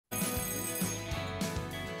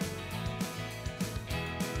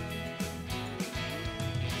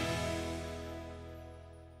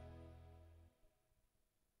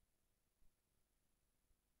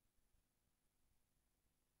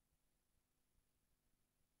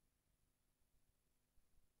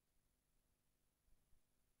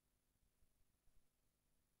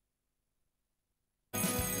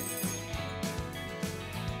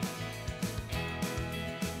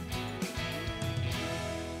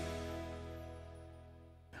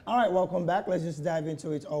All right, welcome back. Let's just dive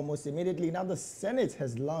into it almost immediately. Now, the Senate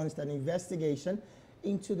has launched an investigation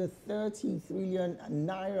into the 30 trillion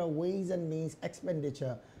naira ways and means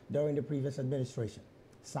expenditure during the previous administration,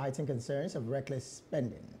 citing concerns of reckless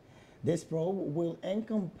spending. This probe will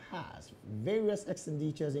encompass various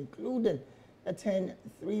expenditures, including a 10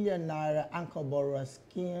 trillion naira anchor borrower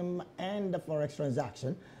scheme and the forex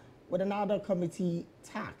transaction, with another committee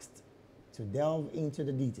tasked to delve into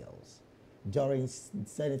the details. During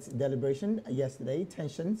Senate's deliberation yesterday,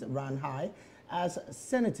 tensions ran high as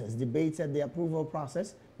senators debated the approval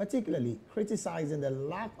process, particularly criticizing the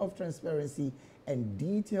lack of transparency and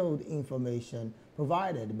detailed information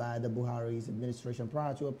provided by the Buhari's administration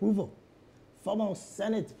prior to approval. Former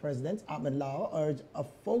Senate President Ahmed Lawal urged a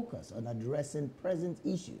focus on addressing present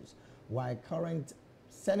issues, while current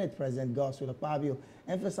Senate President Godswill Akpabio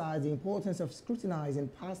emphasized the importance of scrutinizing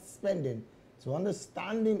past spending to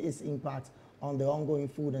understanding its impact on the ongoing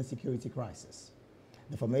food and security crisis.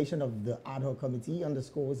 The formation of the ad hoc committee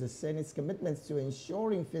underscores the Senate's commitment to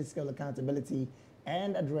ensuring fiscal accountability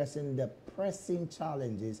and addressing the pressing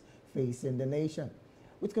challenges facing the nation.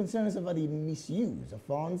 With concerns over the misuse of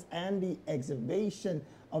funds and the exacerbation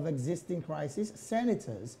of existing crises,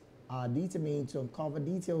 senators are determined to uncover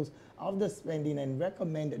details of the spending and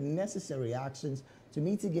recommend necessary actions to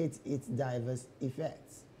mitigate its diverse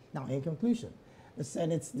effects. Now, in conclusion, the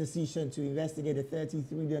Senate's decision to investigate the 30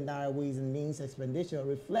 trillion naira ways and means expenditure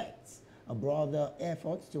reflects a broader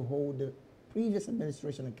effort to hold the previous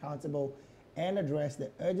administration accountable and address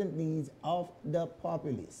the urgent needs of the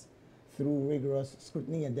populace. Through rigorous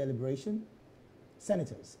scrutiny and deliberation,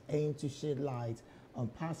 senators aim to shed light on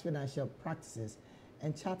past financial practices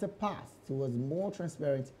and chart a path towards more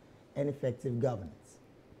transparent and effective governance.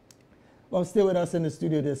 Well, still with us in the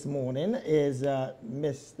studio this morning is Mr.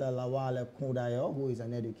 Lawale Kundayo, who is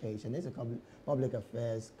an educationist, a public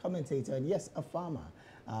affairs commentator, and yes, a farmer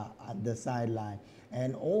at the sideline.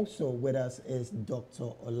 And also with us is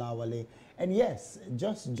Dr. Olawale. And yes,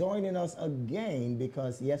 just joining us again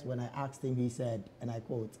because, yes, when I asked him, he said, and I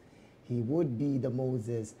quote, he would be the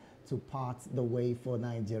Moses to part the way for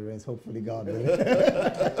Nigerians, hopefully God willing.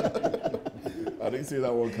 I didn't see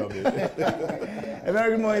that one coming. A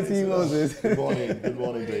very good morning to you, Moses. Good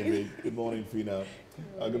morning, David. Good morning, Fina.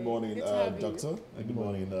 Good morning, Doctor. And good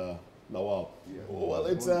morning, Lawal. Yeah. Well,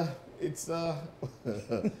 it's part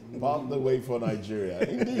the way for Nigeria.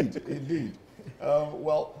 Indeed.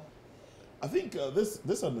 Well, I think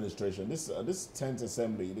this administration, this 10th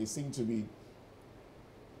Assembly, they seem to be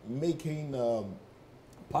making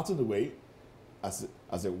part of the way, as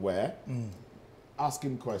it were,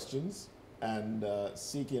 asking questions and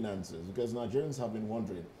seeking answers, because Nigerians have been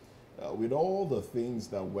wondering, with all the things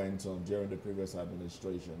that went on during the previous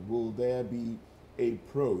administration, will there be a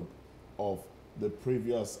probe of the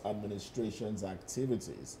previous administration's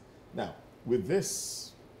activities? Now, with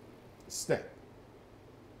this step,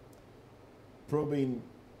 probing,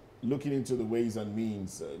 looking into the ways and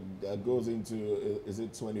means, goes into, is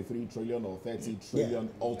it 23 trillion or 30 trillion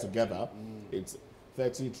altogether? It's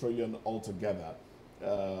 30 trillion altogether.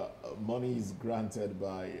 Money is granted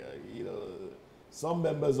by some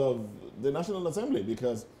members of the National Assembly,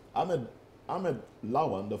 because Ahmed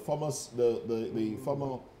Lawan, the former the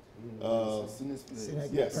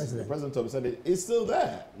president of the Senate, is still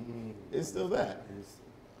there. Is still there.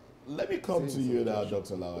 Let me come to you now,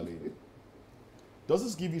 Dr. Lawale. Does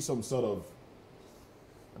this give you some sort of,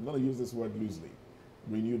 I'm going to use this word loosely,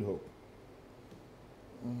 renewed hope?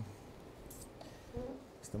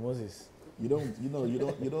 Mr. Moses. You don't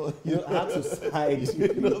have to side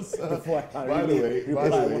before I reply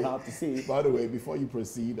what I have to say. By the way, before you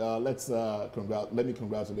proceed, let me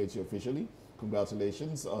congratulate you officially.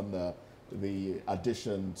 Congratulations on the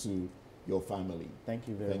addition to your family. Thank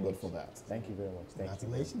you very much. Thank God for that. Thank you very much.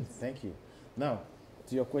 Congratulations. Thank you. Now,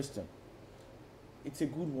 to your question, it's a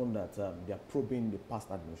good one that they are probing the past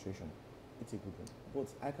administration. It's a good one.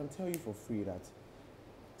 But I can tell you for free that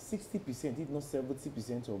 60%, if not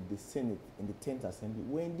 70% of the Senate in the 10th Assembly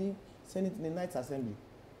were in the Senate in the 9th Assembly.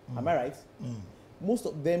 Am I right? Most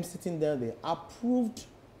of them sitting there, they approved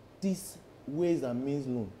this Ways and Means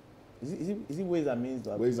loan. Is it Ways and Means?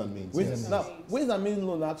 Ways and Means. Ways and Means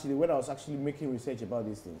loan, actually, when I was actually making research about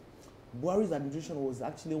this thing, Buhari's administration was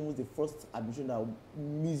actually almost the first administration that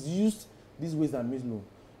misused this Ways and Means loan.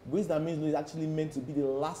 Ways and Means loan is actually meant to be the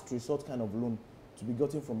last resort kind of loan to be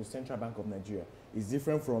gotten from the Central Bank of Nigeria. It's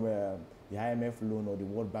different from the IMF loan or the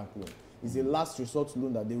World Bank loan. It's a last resort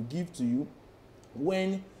loan that they will give to you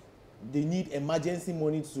when they need emergency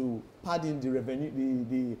money to pad in the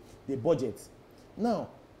revenue, the budget. Now,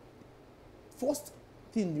 first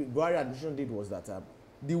thing the Buhari administration did was that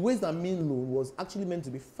the Ways and Means loan was actually meant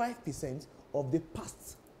to be 5% of the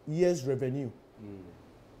past year's revenue.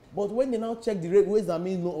 But when they now check the Ways and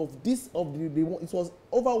Means loan of this, it was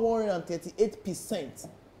over 138%,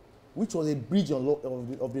 which was a breach on law,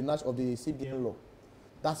 of the CBN law.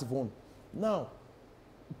 That's one. Now,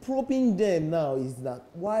 probing them now is that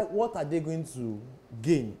what are they going to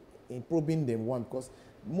gain in probing them? One, because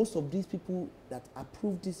most of these people that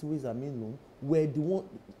approved this Ways and Means loan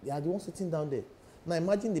they are the ones sitting down there. Now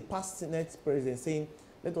imagine the past Senate president saying,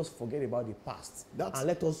 "Let us forget about the past and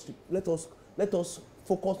let us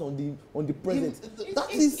focus on the present."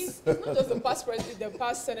 It's not just the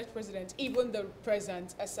past Senate president. Even the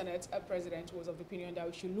present Senate president was of the opinion that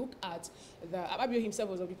we should look at Agule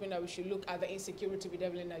himself was of the opinion that we should look at the insecurity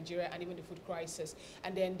bedeviling Nigeria and even the food crisis,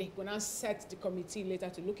 and then they will now set the committee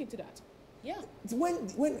later to look into that. Yeah. When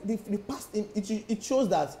the past, it shows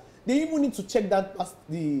that they even need to check that past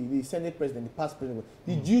the Senate president, the past president.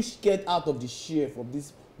 Did you get out of the share from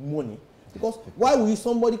this money? Because why will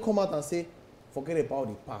somebody come out and say, forget about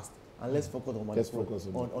the past and let's focus on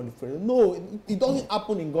the present? No, it doesn't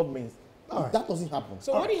happen in government. Right. That doesn't happen.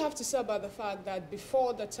 So what do you have to say about the fact that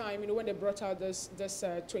before the time, when they brought out this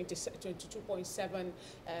 22.7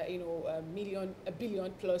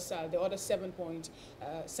 billion plus the other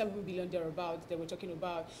 7.7 billion thereabouts they were talking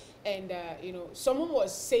about, and someone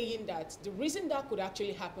was saying that the reason that could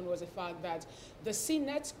actually happen was the fact that the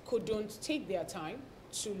Senate couldn't take their time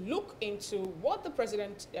to look into what the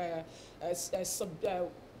president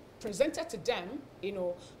presented to them,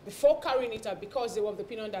 before carrying it out, because they were of the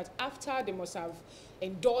opinion that after they must have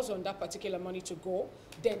endorsed on that particular money to go,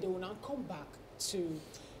 then they will now come back to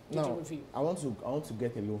the review. I want to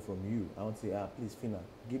get a loan from you. I want to say, please, Fina,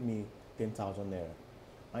 give me 10,000 naira.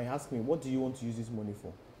 And you ask me, what do you want to use this money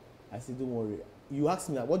for? I said, don't worry. You ask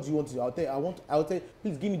me, what do you want to do? I'll tell you,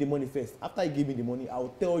 please give me the money first. After you give me the money,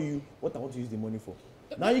 I'll tell you what I want to use the money for.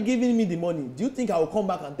 Now you're giving me the money. Do you think I will come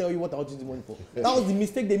back and tell you what I want to use the money for? That was the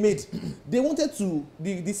mistake they made. They wanted to,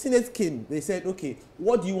 the Senate came, they said, okay,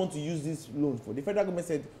 what do you want to use this loan for? The federal government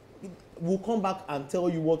said, we'll come back and tell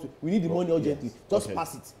you we need the money urgently. Yes. Just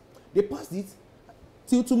pass it. They passed it.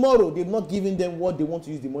 Till tomorrow, they've not given them what they want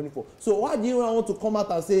to use the money for. So why do you want to come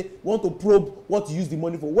out and say, want to probe what to use the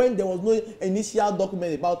money for, when there was no initial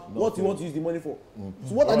document about what you want to use the money for?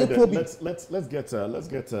 So what are they probing? Let's get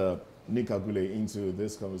Nick Agule into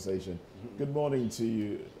this conversation. Good morning to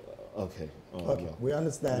you. Okay. Okay. No. We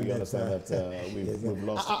understand that we've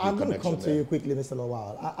lost the connection. I'm going to come to you quickly, Mr.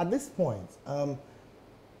 Lawal. At this point,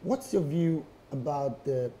 what's your view about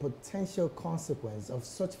the potential consequence of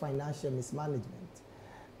such financial mismanagement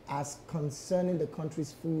as concerning the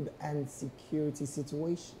country's food and security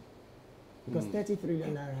situation? Because 33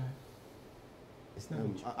 trillion naira is not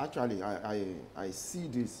actually, I see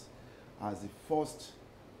this as the first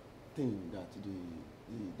thing that the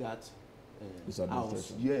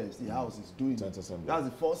house, the house is doing. That's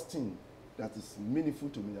the first thing that is meaningful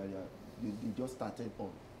to me that they just started on.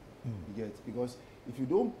 You get, because if you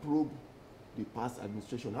don't probe the past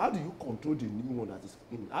administration, how do you control the new one that is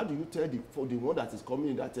in? How do you tell the one that is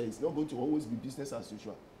coming in that it's not going to always be business as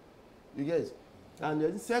usual? You get, and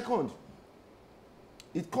then second,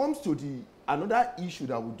 it comes to another issue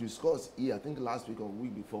that we discussed here, I think last week or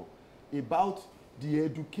week before, about the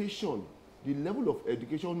education, the level of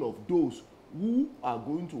education of those who are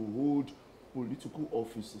going to hold political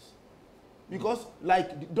offices. Because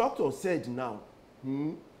like the doctor said now,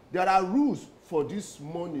 there are rules for these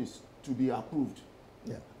monies to be approved.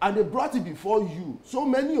 Yeah. And they brought it before you. So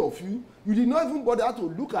many of you did not even bother to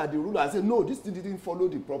look at the rule and say, no, this thing didn't follow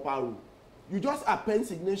the proper rule. You just append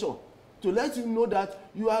signature to let you know that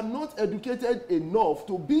you are not educated enough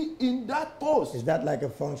to be in that post. Is that like a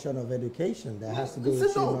function of education that has to do with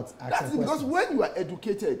you not asking questions? Because when you are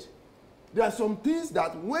educated, there are some things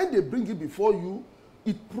that when they bring it before you,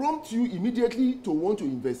 it prompts you immediately to want to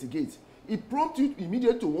investigate. It prompts you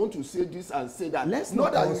immediately to want to say this and say that. Let's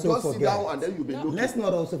not that also you just sit down and then you'll be looking. Let's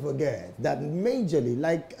not also forget that majorly,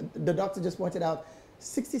 like the doctor just pointed out,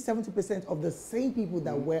 60–70% of the same people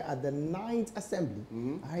that were at the 9th assembly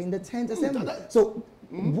are in the 10th assembly. So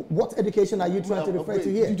what education are you trying to refer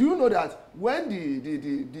to here? Did you know that when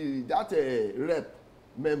that rep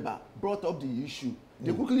member brought up the issue,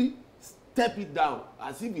 they quickly step it down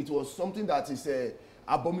as if it was something that is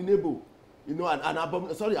abominable,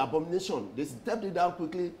 abomination. They stepped it down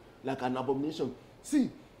quickly like an abomination. See,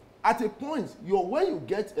 at a point, when you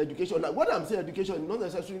get education, like what I'm saying, education, not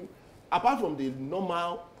necessarily, apart from the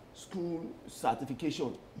normal school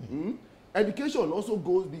certification, education also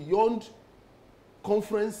goes beyond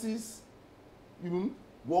conferences,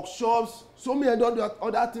 workshops, so many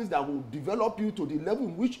other things that will develop you to the level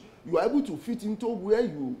in which you are able to fit into where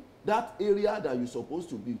that area that you're supposed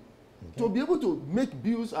to be. Okay. To be able to make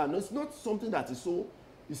bills, and it's not something that is so,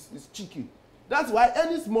 it's cheeky. That's why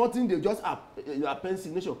any small thing they just append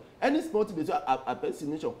signature. Any small thing they just append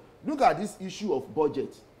signature. Look at this issue of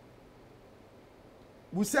budget.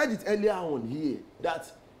 We said it earlier on here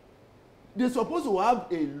that they're supposed to have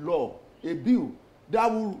a law, a bill that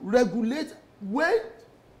will regulate when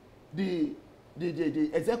the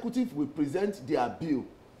executive will present their bill.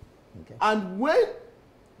 Okay. And when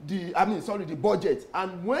the budget,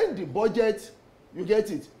 and when the budget, you get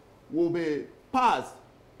it, will be passed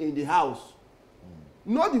in the house.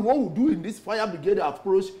 Not the one who do in this fire brigade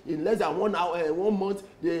approach in less than 1 hour, 1 month.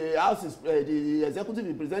 The house is the executive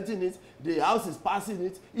is presenting it, the house is passing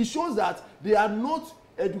it. It shows that they are not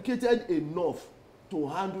educated enough to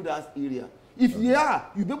handle that area. If they are,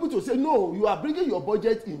 you'll be able to say, no, you are bringing your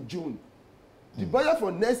budget in June. The budget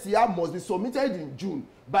for next year must be submitted in June.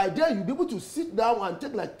 By then, you'll be able to sit down and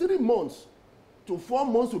take like 3 months to 4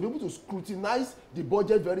 months to be able to scrutinize the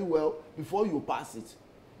budget very well before you pass it.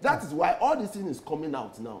 That is why all this thing is coming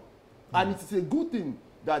out now. And it is a good thing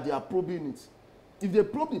that they are probing it. If they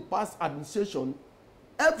probe the past administration,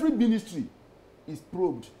 every ministry is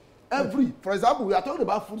probed. For example, we are talking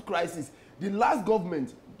about food crisis. The last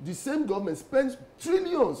government, the same government, spent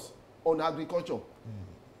trillions on agriculture.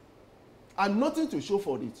 And nothing to show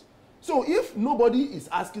for it. So if nobody is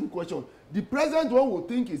asking questions, the present one will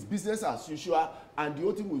think it's business as usual and the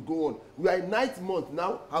whole thing will go on. We are in 9th month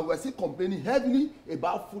now and we are still complaining heavily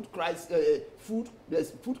about food crisis.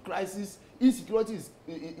 There's food crisis. Insecurity is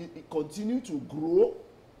it continue to grow.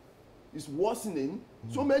 It's worsening.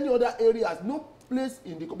 So many other areas, no place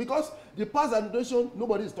in the, because the past administration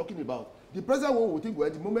nobody is talking about. The present one will think, well,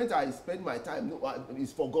 the moment I spend my time,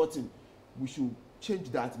 is forgotten. We should change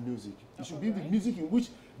that music. It should be the music in which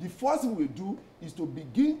the first thing we do is to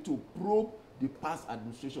begin to probe the past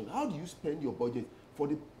administration. How do you spend your budget? For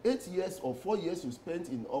the 8 years or 4 years you spent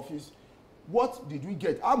in office, what did we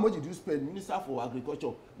get? How much did you spend? Minister for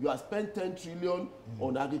Agriculture, you have spent 10 trillion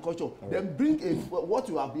on agriculture. Then bring what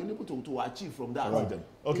you have been able to achieve from that. All right then.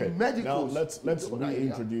 Okay. Now let's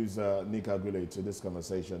reintroduce Nick Agule to this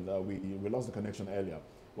conversation. We lost the connection earlier.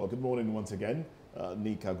 Well, good morning once again.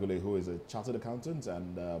 Nick Agule, who is a chartered accountant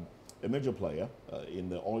and a major player in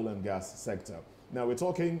the oil and gas sector. Now we're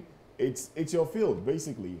talking, it's your field,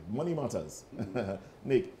 basically. Money matters.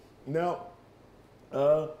 Nick, now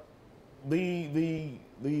the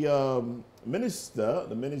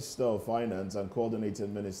minister of finance and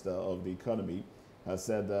coordinating minister of the economy has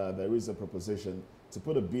said there is a proposition to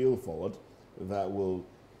put a bill forward that will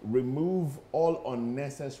remove all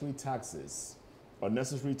unnecessary taxes.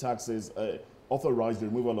 Authorize the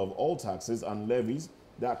removal of all taxes and levies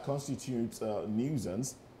that constitute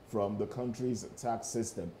nuisance from the country's tax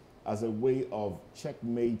system as a way of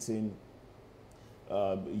checkmating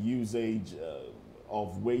usage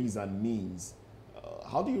of ways and means.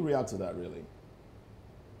 How do you react to that, really?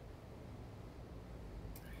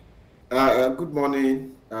 Good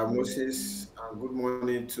morning, Moses, and good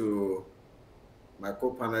morning to my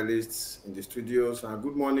co-panelists in the studios, and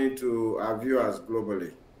good morning to our viewers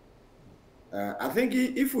globally. I think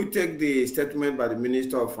if we take the statement by the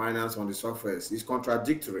Minister of Finance on the surface, it's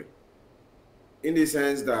contradictory in the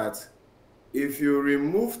sense that if you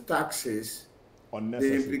remove taxes,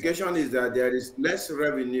 the implication is that there is less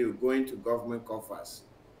revenue going to government coffers.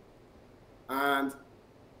 And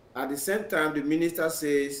at the same time, the minister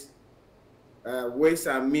says ways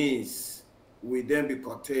and means will then be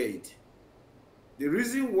curtailed. The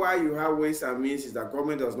reason why you have ways and means is that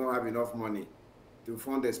government does not have enough money to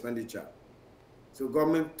fund the expenditure. So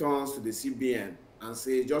government turns to the CBN and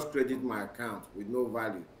says, just credit my account with no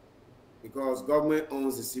value. Because government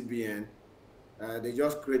owns the CBN, they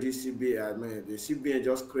just credit CBN, the CBN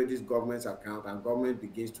just credits government's account and government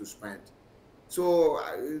begins to spend. So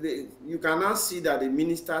you can now see that the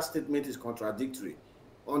minister's statement is contradictory.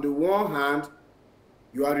 On the one hand,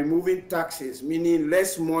 you are removing taxes, meaning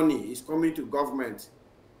less money is coming to government.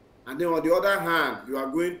 And then on the other hand, you are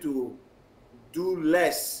going to do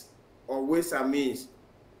less or ways and means.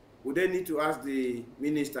 We then need to ask the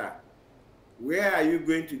minister, where are you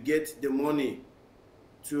going to get the money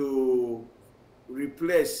to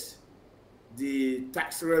replace the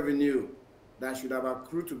tax revenue that should have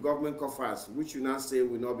accrued to government coffers, which you now say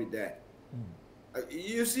will not be there?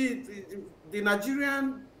 You see, the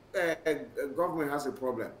Nigerian government has a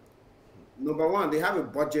problem. Number one, they have a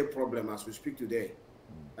budget problem as we speak today,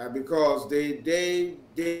 because they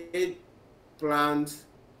planned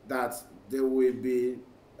that they will be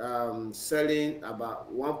selling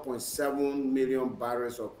about 1.7 million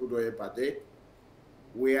barrels of crude oil per day.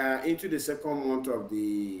 We are into the second month of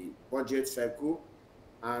the budget cycle,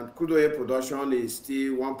 and crude oil production is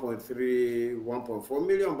still 1.3, 1.4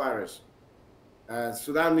 million barrels.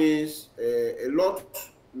 So that means a lot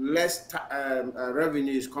less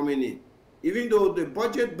revenue is coming in. Even though the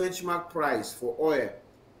budget benchmark price for oil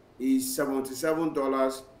is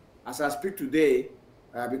 $77, as I speak today,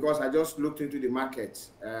 because I just looked into the market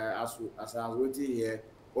as I was waiting here,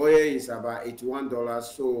 oil is about $81.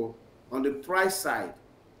 So on the price side,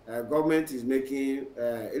 government is making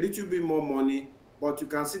a little bit more money, but you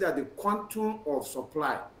can see that the quantum of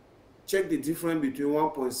supply, check the difference between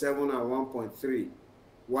 1.7 and 1.3.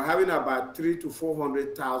 We're having about 300,000 to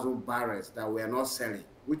 400,000 barrels that we are not selling,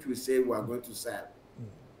 which we say we are going to sell.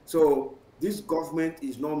 So this government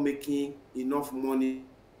is not making enough money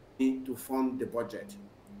to fund the budget,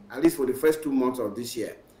 at least for the first 2 months of this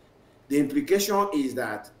year. The implication is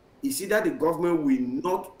that it's either the government will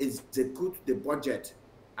not execute the budget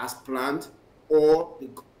as planned, or the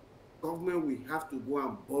government will have to go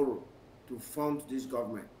and borrow to fund this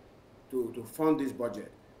government, to fund this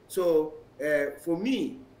budget. So for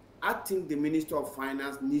me, I think the Minister of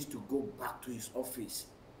Finance needs to go back to his office,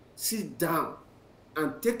 sit down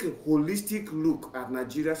and take a holistic look at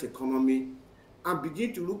Nigeria's economy and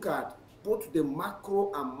begin to look at both the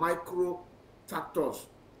macro and micro factors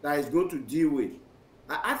that is going to deal with.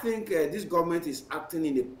 I think this government is acting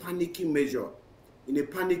in a panicky measure, in a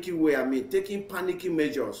panicky way. I mean, taking panicky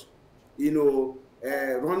measures, you know,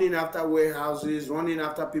 running after warehouses, running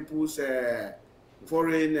after people's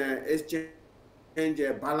foreign exchange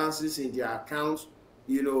balances in their accounts,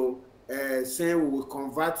 you know, saying we will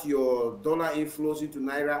convert your dollar inflows into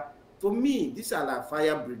naira. For me, these are like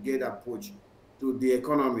fire brigade approach to the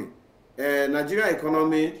economy. Nigerian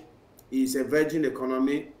economy is a virgin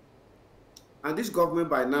economy, and this government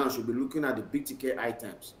by now should be looking at the big ticket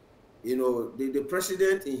items. You know, the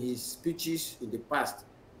president in his speeches in the past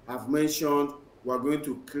have mentioned we're going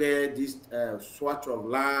to clear this swatch of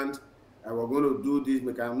land, and we're going to do this.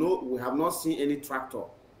 We have not seen any tractor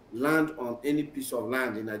land on any piece of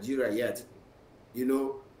land in Nigeria yet. You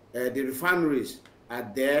know, the refineries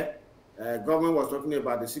are there. Government was talking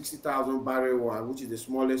about the 60,000 barrel one, which is the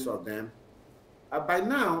smallest of them. By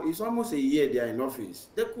now, it's almost a year they are in office.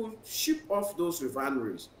 They could ship off those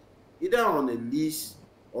refineries, either on a lease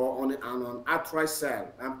or on an outright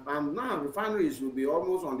sale. And now refineries will be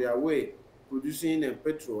almost on their way producing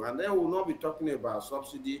petrol. And then we'll not be talking about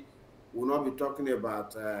subsidy. We'll not be talking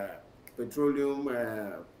about petroleum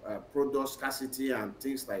product scarcity and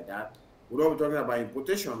things like that. We'll not be talking about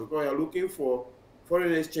importation, because you're looking for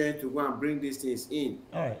foreign exchange to go and bring these things in.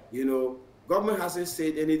 All right. You know, government hasn't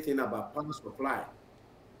said anything about power supply.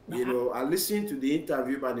 You know, I listened to the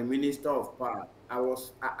interview by the Minister of Power. I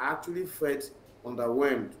actually felt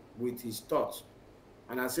underwhelmed with his thoughts.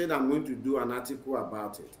 And I said I'm going to do an article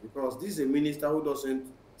about it, because this is a minister who doesn't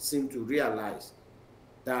seem to realize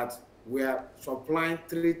that we are supplying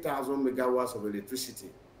 3,000 megawatts of electricity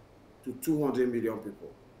to 200 million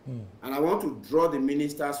people. And I want to draw the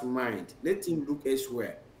minister's mind. Let him look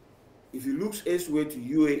elsewhere. If he looks elsewhere to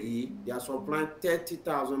UAE, they are supplying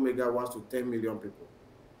 30,000 megawatts to 10 million people.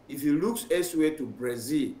 If he looks elsewhere to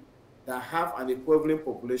Brazil, that have an equivalent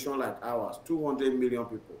population like ours, 200 million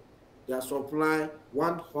people, they are supplying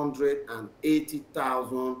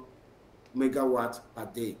 180,000 megawatts per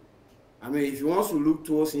day. I mean, if you want to look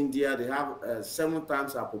towards India, they have 7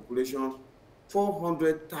 times our population,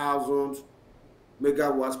 400,000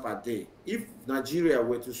 megawatts per day. If Nigeria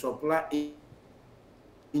were to supply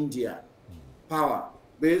India power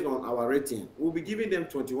based on our rating, we'll be giving them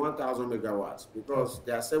 21,000 megawatts, because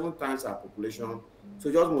they are 7 times our population.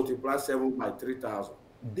 So just multiply 7 by 3,000.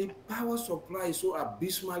 The power supply is so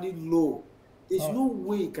abysmally low. There's no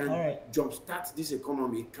way it can jumpstart this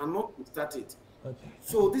economy. It cannot start it.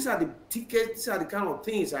 So these are the tickets, these are the kind of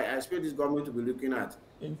things I expect this government to be looking at,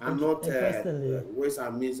 and not ways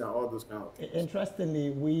and means and all those kind of things. Interestingly,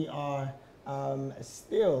 we are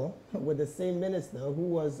still with the same minister who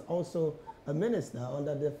was also a minister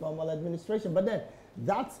under the formal administration. But then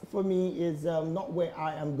that, for me, is not where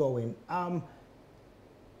I am going.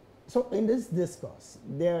 So in this discourse,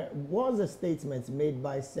 there was a statement made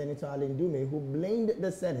by Senator Alin Dume, who blamed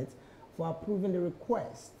the Senate for approving the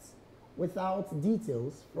requests without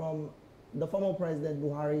details from the former President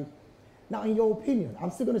Buhari. Now, in your opinion,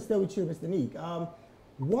 I'm still going to stay with you, Mr. Nick.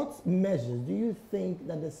 What measures do you think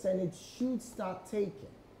that the Senate should start taking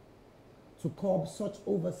to curb such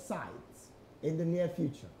oversights in the near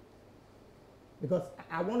future? Because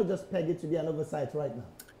I want to just peg it to be an oversight right now.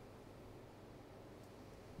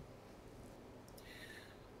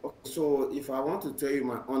 so if I want to tell you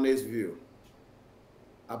my honest view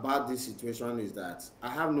about this situation is that I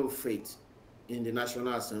have no faith in the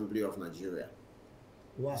National Assembly of Nigeria,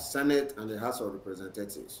 Senate and the House of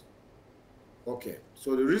Representatives. Okay,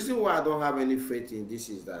 so the reason why I don't have any faith in this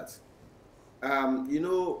is that,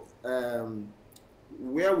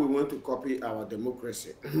 where we want to copy our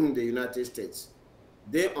democracy, the United States,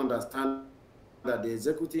 they understand that the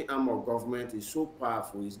executive arm of government is so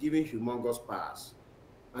powerful, it's giving humongous powers.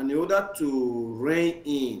 And in order to rein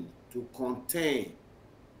in, to contain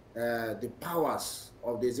the powers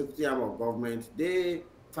of the executive arm of government, they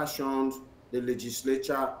fashioned the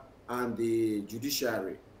legislature and the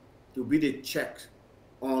judiciary to be the check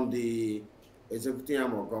on the executive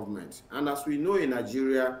arm of government. And as we know in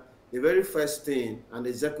Nigeria, the very first thing an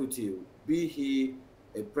executive, be he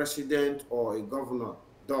a president or a governor,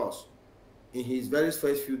 does in his very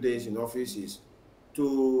first few days in office is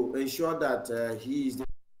to ensure that he is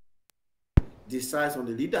decides on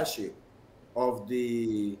the leadership of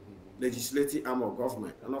the legislative arm of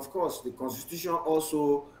government. And of course, the Constitution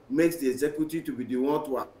also makes the executive to be the one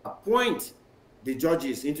to appoint the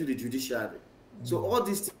judges into the judiciary. So all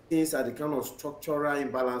these things are the kind of structural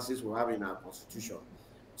imbalances we have in our Constitution.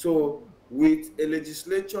 So with a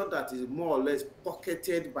legislature that is more or less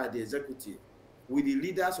pocketed by the executive, with the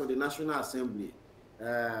leaders of the National Assembly,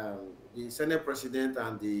 the Senate President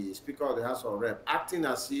and the Speaker of the House of Rep, acting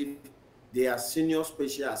as if they are senior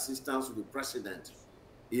special assistants to the President,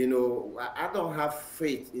 I don't have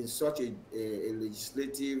faith in such a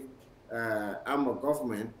legislative arm of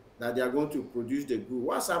government that they are going to produce the good.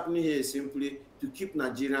 What's happening here is simply to keep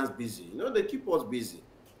Nigerians busy. They keep us busy.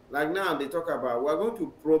 Like now, they talk about, we're going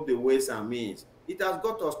to probe the ways and means. It has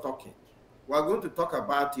got us talking. We're going to talk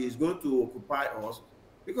about it. It's going to occupy us,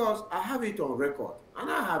 because I have it on record,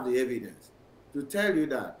 and I have the evidence to tell you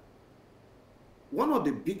that one of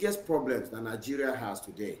the biggest problems that Nigeria has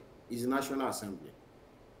today is the National Assembly.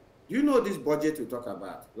 Do you know this budget we talk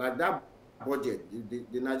about? Like that budget,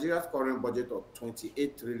 the Nigeria's current budget of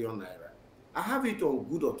 28 trillion naira. I have it on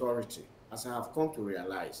good authority, as I have come to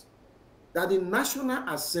realize, that the National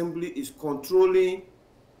Assembly is controlling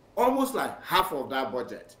almost like half of that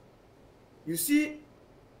budget. You see,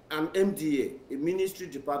 an MDA, a ministry,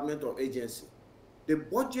 department, or agency, the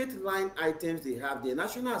budget line items they have, the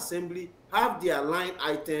National Assembly have their line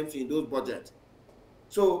items in those budgets.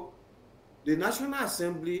 So the National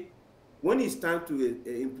Assembly, when it's time to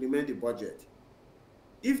implement the budget,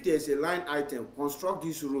 if there's a line item, construct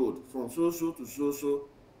this road from so-so to so-so,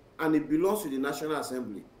 and it belongs to the National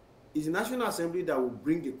Assembly, it's the National Assembly that will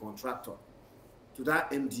bring the contractor to that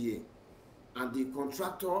MDA. And the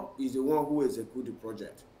contractor is the one who executes the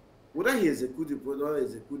project. Whether he executes the project or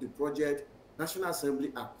execute the project, National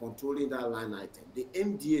Assembly are controlling that line item. The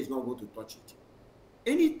MDA is not going to touch it.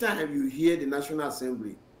 Anytime you hear the National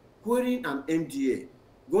Assembly querying an MDA,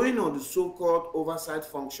 going on the so-called oversight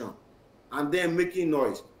function, and then making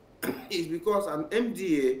noise, it's because an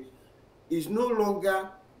MDA is no longer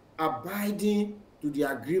abiding to the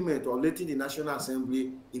agreement or letting the National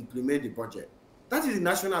Assembly implement the budget. That is the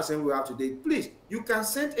National Assembly we have today. Please, you can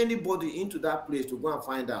send anybody into that place to go and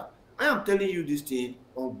find out. I am telling you this thing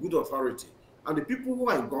on good authority. And the people who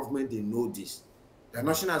are in government, they know this. The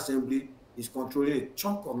National Assembly is controlling a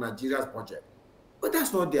chunk of Nigeria's budget. But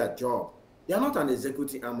that's not their job. They are not an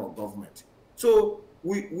executive arm of government. So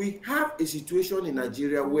we have a situation in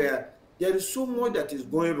Nigeria where there is so much that is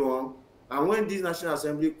going wrong. And when this National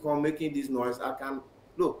Assembly come making this noise, I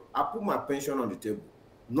put my pension on the table.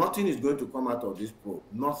 Nothing is going to come out of this probe.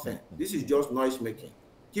 Nothing. This is just noise making.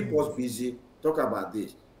 Keep us busy. Talk about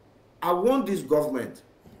this. I want this government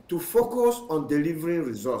to focus on delivering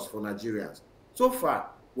results for Nigerians. So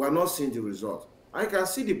far, we are not seeing the results. I can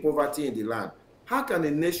see the poverty in the land. How can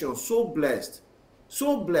a nation so blessed,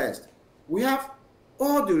 we have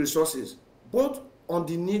all the resources, both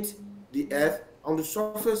underneath the earth, on the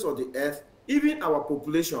surface of the earth, even our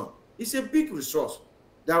population is a big resource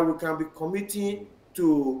that we can be committing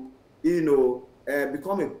to,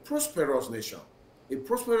 become a prosperous nation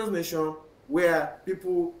where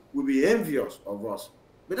people will be envious of us.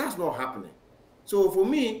 But that's not happening. So for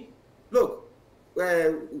me, look,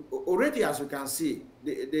 already as you can see,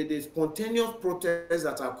 the spontaneous protests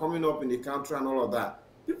that are coming up in the country and all of that,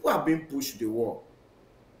 people are being pushed to the wall.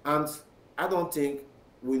 And I don't think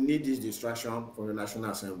we need this distraction from the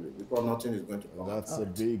National Assembly, because nothing is going to come. That's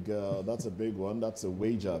a big one. That's a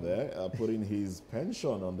wager there, putting his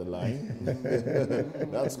pension on the line.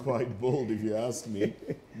 That's quite bold, if you ask me.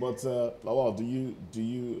 But Lawal,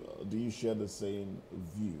 do you share the same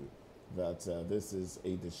view that this is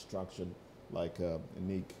a distraction, like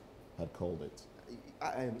Nick had called it?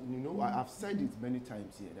 I've said it many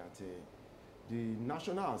times here that the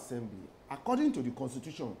National Assembly, according to the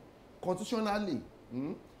Constitution, constitutionally,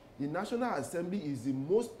 the National Assembly is the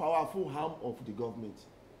most powerful arm of the government.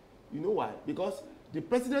 You know why? Because the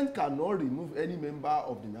president cannot remove any member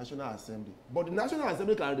of the National Assembly, but the National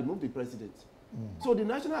Assembly can remove the president. So the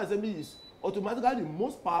National Assembly is automatically the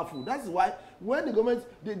most powerful. That's why when the government,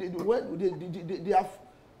 they have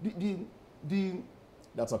the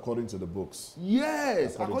that's according to the books.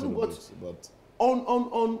 Yes, according to the books, but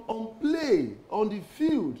on play, on the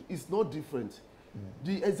field, it's not different.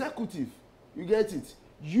 The executive, you get it,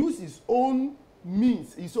 use his own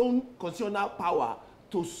means, his own constitutional power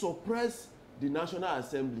to suppress the National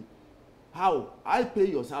Assembly. How? I pay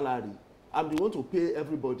your salary. I'm the one to pay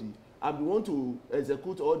everybody. I'm the one to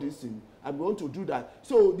execute all these things. I'm the one to do that.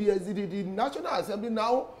 So the National Assembly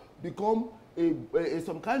now become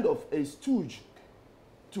some kind of a stooge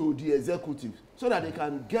to the executive so that they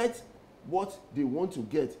can get what they want to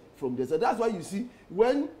get from there. So that's why you see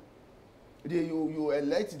when you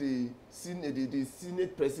elect the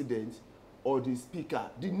Senate president or the speaker,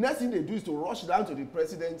 the next thing they do is to rush down to the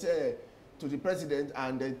president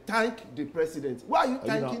and then thank the president. Why are you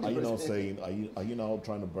thanking the president? Are you now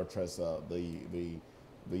trying to buttress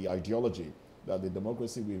the ideology that the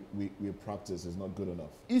democracy we practice is not good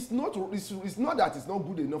enough? It's not that it's not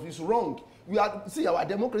good enough. It's wrong. Our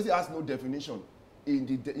democracy has no definition in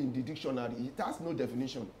the dictionary. It has no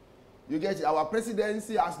definition. You get it? Our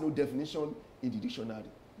presidency has no definition in the dictionary.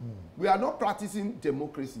 We are not practicing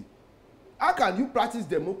democracy. How can you practice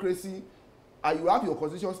democracy and you have your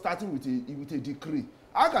constitution starting with a decree?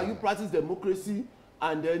 How can you practice democracy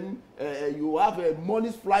and then you have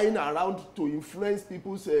money flying around to influence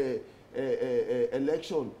people's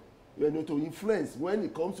election, to influence when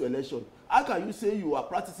it comes to election? How can you say you are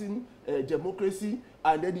practicing democracy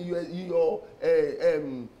and then your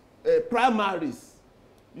primaries,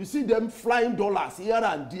 you see them flying dollars here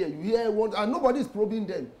and there, you hear one and nobody is probing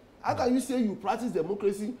them? How can you say you practice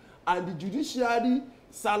democracy and the judiciary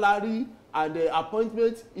salary and the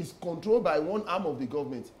appointment is controlled by one arm of the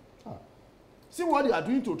government? See what they are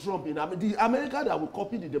doing to Trump in the America that will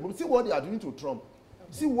copy the democracy. See what they are doing to Trump.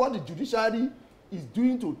 See what the judiciary is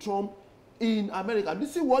doing to Trump in America.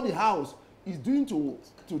 See what the House is doing to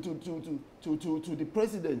the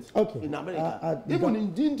president in America. Even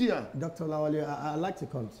in India. Dr. Lawale, I'd like to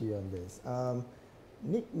come to you on this.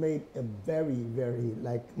 Nick made a very, very,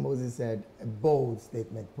 like Moses said, a bold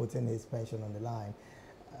statement, putting his pension on the line.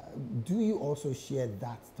 Do you also share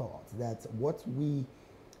that thought, that what we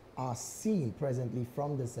are seeing presently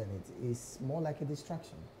from the Senate is more like a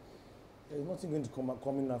distraction? There's nothing going to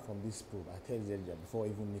coming out from this probe. I tell you that before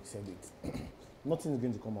even Nick said it. Nothing is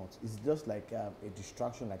going to come out. It's just like a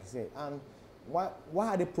distraction, like I said. And why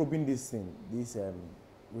are they probing this thing? This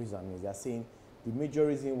reason is they are saying the major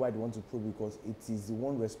reason why they want to probe because it is the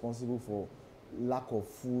one responsible for lack of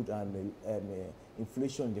food and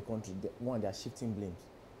inflation in the country. They are shifting blames.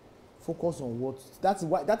 Focus on what. That is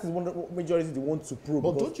one of the major reasons they want to probe.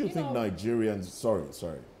 But don't you think Nigerians?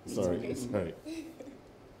 Sorry.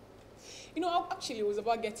 Actually, it was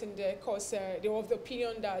about getting there because they were of the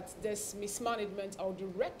opinion that this mismanagement or the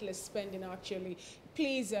reckless spending actually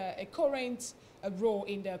plays a current role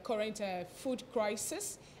in the current food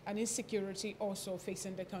crisis and insecurity also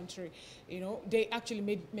facing the country. They actually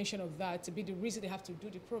made mention of that to be the reason they have to do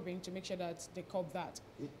the probing to make sure that they curb that.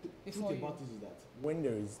 The truth about it is that when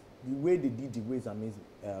there is the way they did the Ways and Means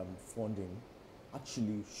funding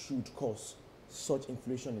actually should cause such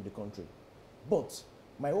inflation in the country. But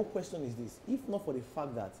my whole question is this: if not for the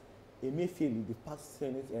fact that Emefiele, the past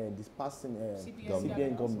Senate,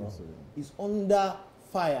 CBN governor, is under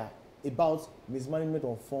fire about mismanagement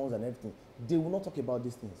of funds and everything, they will not talk about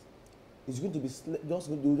these things. It's going to be they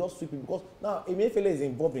will just sweep it because now Emefiele is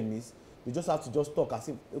involved in this. They just have to just talk as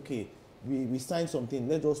if okay, we signed something.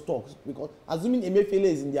 Let's just talk because assuming Emefiele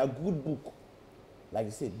is in their good book, like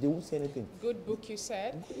you said, they won't say anything. Good book, you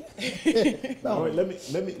said. All right, let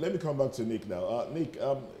me come back to Nick now. Nick,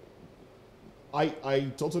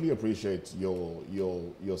 I totally appreciate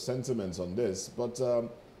your sentiments on this, but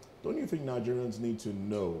don't you think Nigerians need to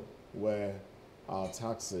know where our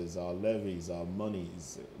taxes, our levies, our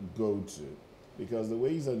monies go to? Because the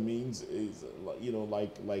Ways and Means is,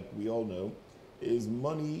 like we all know, is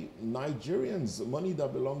money that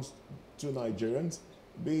belongs to Nigerians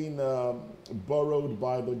being borrowed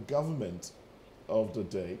by the government of the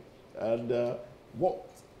day. And what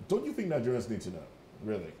don't you think Nigerians need to know,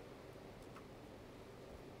 really?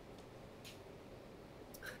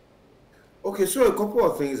 Okay, so a couple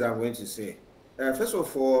of things I'm going to say. First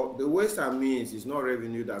of all, the waste and means is not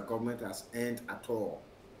revenue that government has earned at all.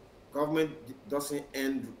 Government doesn't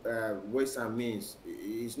earn waste and means.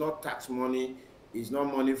 It's not tax money. It's not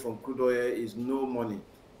money from crude oil. It's no money.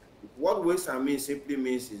 What waste and means simply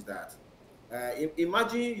means is that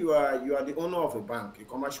imagine you are the owner of a bank, a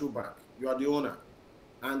commercial bank. You are the owner,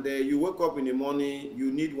 and you wake up in the morning.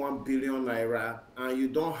 You need 1 billion naira, and you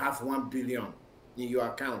don't have 1 billion in your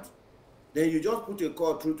account. Then you just put a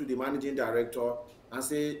call through to the managing director and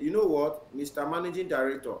say, you know what, Mr. Managing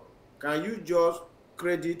Director, can you just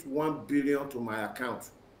credit 1 billion to my account?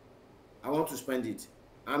 I want to spend it.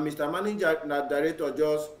 And Mr. Managing Director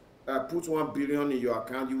just puts 1 billion in your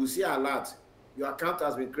account. You will see a lot. Your account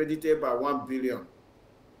has been credited by 1 billion.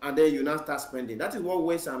 And then you now start spending. That is what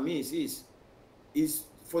waste and means is. Is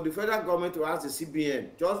for the federal government to ask the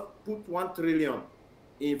CBN, just put 1 trillion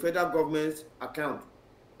in federal government's account.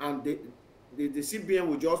 And the CBN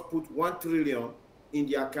will just put 1 trillion in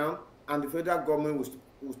the account, and the federal government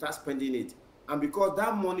will start spending it. And because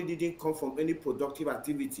that money didn't come from any productive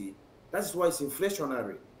activity, that's why it's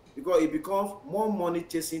inflationary, because it becomes more money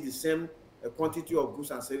chasing the same quantity of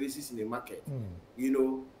goods and services in the market. You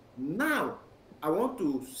know, now I want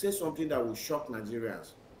to say something that will shock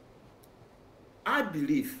Nigerians. I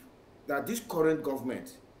believe that this current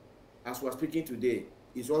government, as we're speaking today,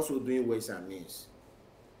 is also doing waste and means.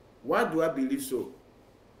 Why do I believe so?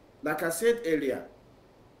 Like I said earlier,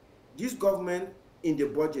 this government in the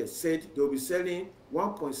budget said they'll be selling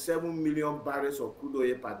 1.7 million barrels of crude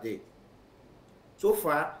oil per day. So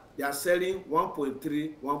far, they are selling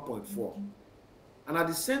 1.3, 1.4. And at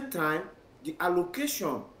the same time, the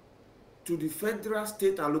allocation to the federal,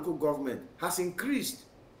 state, and local government has increased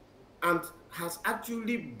and has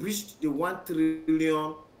actually breached the 1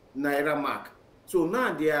 trillion naira mark. So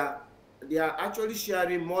now they are actually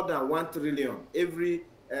sharing more than 1 trillion every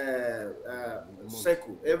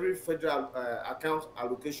cycle, every federal account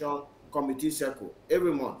allocation committee cycle,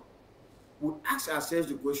 every month. We ask ourselves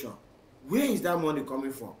the question, where is that money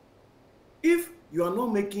coming from? If you are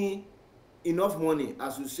not making enough money,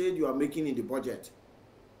 as you said you are making in the budget,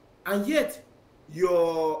 and yet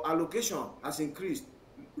your allocation has increased.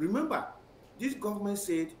 Remember, this government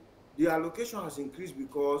said the allocation has increased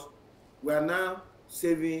because we are now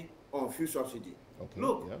saving on fuel subsidy. Okay,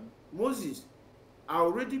 look, yeah. Moses, I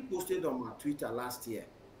already posted on my Twitter last year.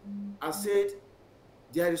 I said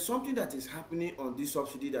there is something that is happening on this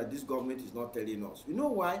subsidy that this government is not telling us. You know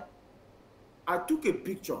why? I took a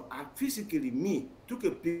picture, I physically, took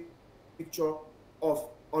a picture of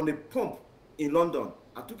on a pump in London.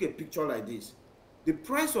 I took a picture like this. The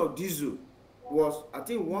price of diesel was, I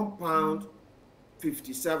think,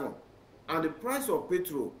 £1.57, and the price of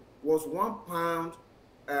petrol was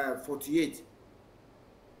 £1.48.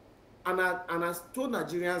 And I told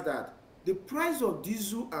Nigerians that the price of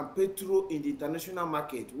diesel and petrol in the international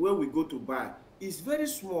market where we go to buy is very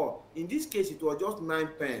small. In this case, it was just 9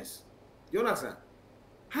 pence. Do you understand?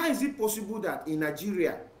 How is it possible that in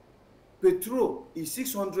Nigeria, petrol is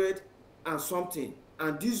 600 and something,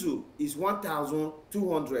 and diesel is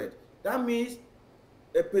 1,200? That means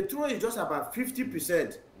petrol is just about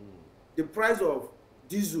 50% the price of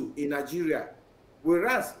diesel in Nigeria,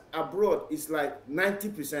 whereas abroad it's like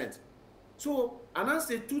 90%. So, and I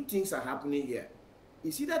say 2 things are happening here.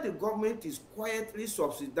 You see that the government is quietly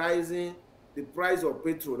subsidizing the price of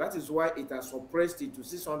petrol. That is why it has suppressed it to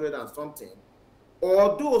 600 and something.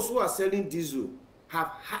 Or those who are selling diesel have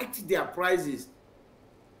hiked their prices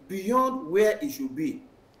beyond where it should be.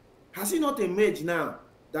 Has it not emerged now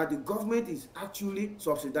that the government is actually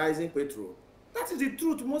subsidizing petrol? That is the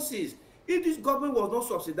truth, Moses. If this government was not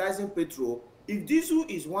subsidizing petrol, if diesel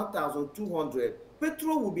is 1,200,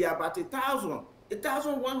 petrol will be about 1,000,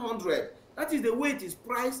 1,100. That is the way it is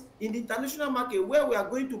priced in the international market where we are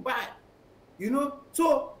going to buy. You know,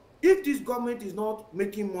 so if this government is not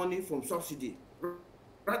making money from subsidy,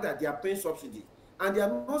 rather they are paying subsidy, and they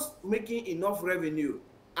are not making enough revenue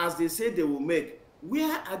as they say they will make,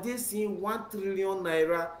 where are they seeing 1 trillion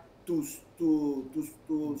naira to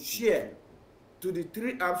share to the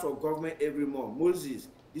 3 arms of government every month? Moses,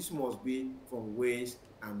 this must be from ways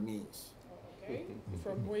and means. Okay,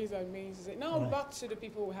 from ways and means. Now back to the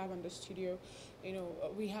people we have in the studio. You know,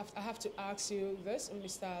 I have to ask you this,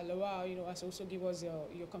 Mr. Lawal, you know, as also give us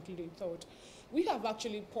your concluding thought. We have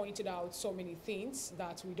actually pointed out so many things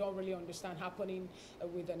that we don't really understand happening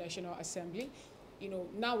with the National Assembly. You know,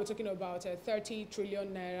 now we're talking about 30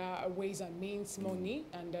 trillion naira ways and means money,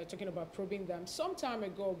 and talking about probing them. Some time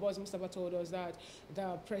ago, Boss Mustafa told us that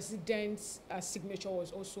the president's signature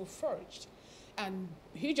was also forged, and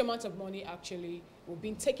huge amounts of money actually were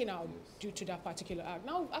being taken out due to that particular act.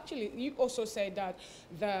 Now, actually, you also said that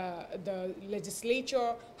the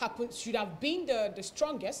legislature should have been the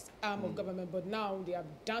strongest arm of government, but now they are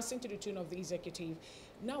dancing to the tune of the executive.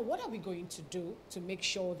 Now, what are we going to do to make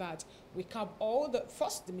sure that we curb all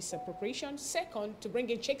first, the misappropriation, second, to bring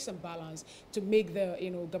in checks and balance to make the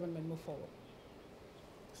government move forward?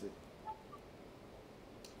 See,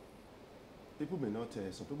 people may not,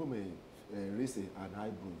 some people may raise an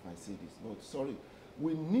eyebrow if I say this, but sorry,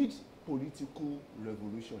 we need political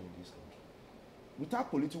revolution in this country.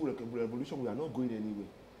 Without political revolution, we are not going anywhere.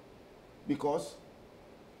 Because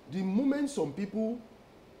the moment some people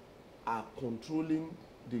are controlling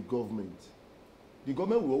the government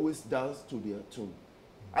will always dance to their tune.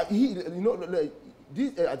 I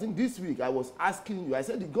think this week I was asking you, I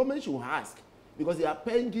said the government should ask, because they are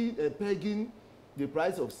pegging the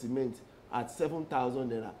price of cement at 7,000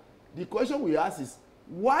 naira. The question we ask is,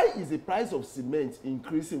 why is the price of cement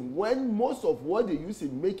increasing when most of what they use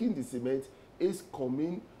in making the cement is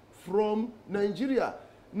coming from Nigeria?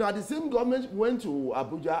 Now, the same government went to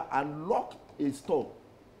Abuja and locked a store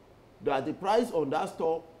that the price on that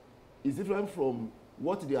store is different from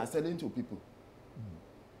what they are selling to people.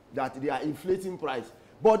 That they are inflating price.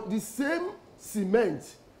 But the same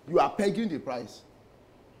cement, you are pegging the price.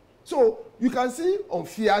 So you can see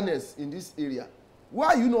unfairness in this area. Why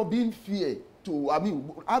are you not being fair to,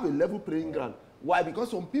 have a level playing ground? Why? Because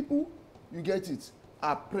some people, you get it,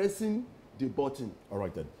 are pressing the button. All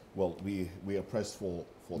right then. Well, we are pressed for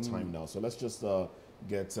time now. So let's just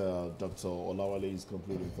get Dr. Olawale's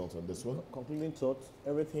concluding thoughts on this one. Concluding thoughts,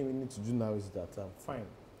 everything we need to do now is that, fine,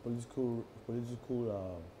 political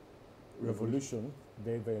revolution,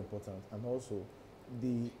 very, very important. And also,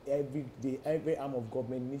 every arm of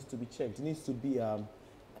government needs to be checked. It needs to be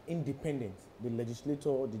independent. The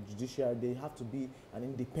legislature, the judiciary, they have to be an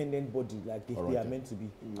independent body, like they are meant to be.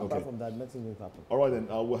 Apart from that, nothing will happen. All right then,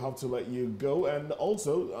 we'll have to let you go. And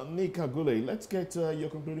also, Nick Agule, let's get your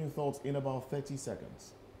concluding thoughts in about 30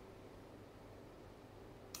 seconds.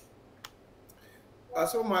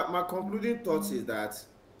 So my concluding thoughts is that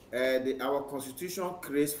our constitution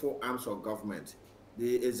creates 4 arms of government: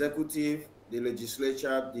 the executive, the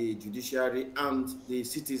legislature, the judiciary, and the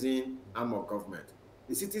citizen arm of government.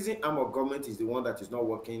 The citizen arm of government is the one that is not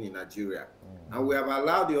working in Nigeria. And we have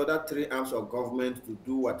allowed the other 3 arms of government to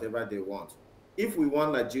do whatever they want. If we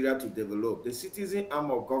want Nigeria to develop, the citizen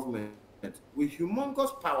arm of government, with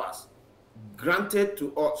humongous powers granted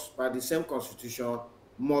to us by the same constitution,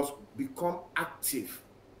 must become active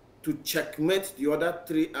to checkmate the other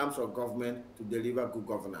 3 arms of government to deliver good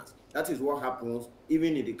governance. That is what happens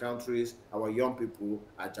even in the countries our young people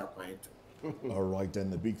are jumping into. All right,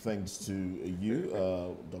 then. A big thanks to you,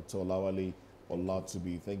 Dr. Olawale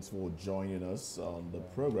Olatubi. Thanks for joining us on the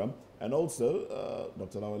program. And also,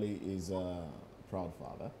 Dr. Olawale is a proud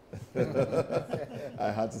father. I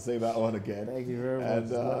had to say that one again. Thank you very much.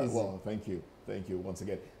 Well, thank you. Thank you once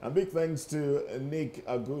again. And big thanks to Nick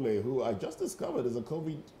Agule, who I just discovered is a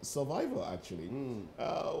COVID survivor, actually.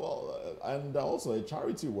 And also a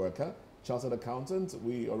charity worker, chartered accountant,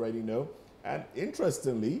 we already know. And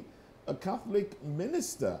interestingly, a Catholic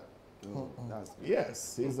minister.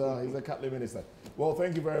 Yes, he's a Catholic minister. Well,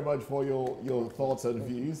 thank you very much for your thoughts and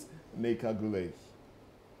views, Nick Agule.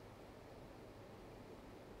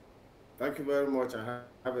 Thank you very much, and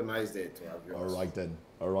have a nice day to have you. All right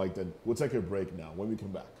then. We'll take a break now. When we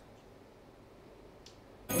come back.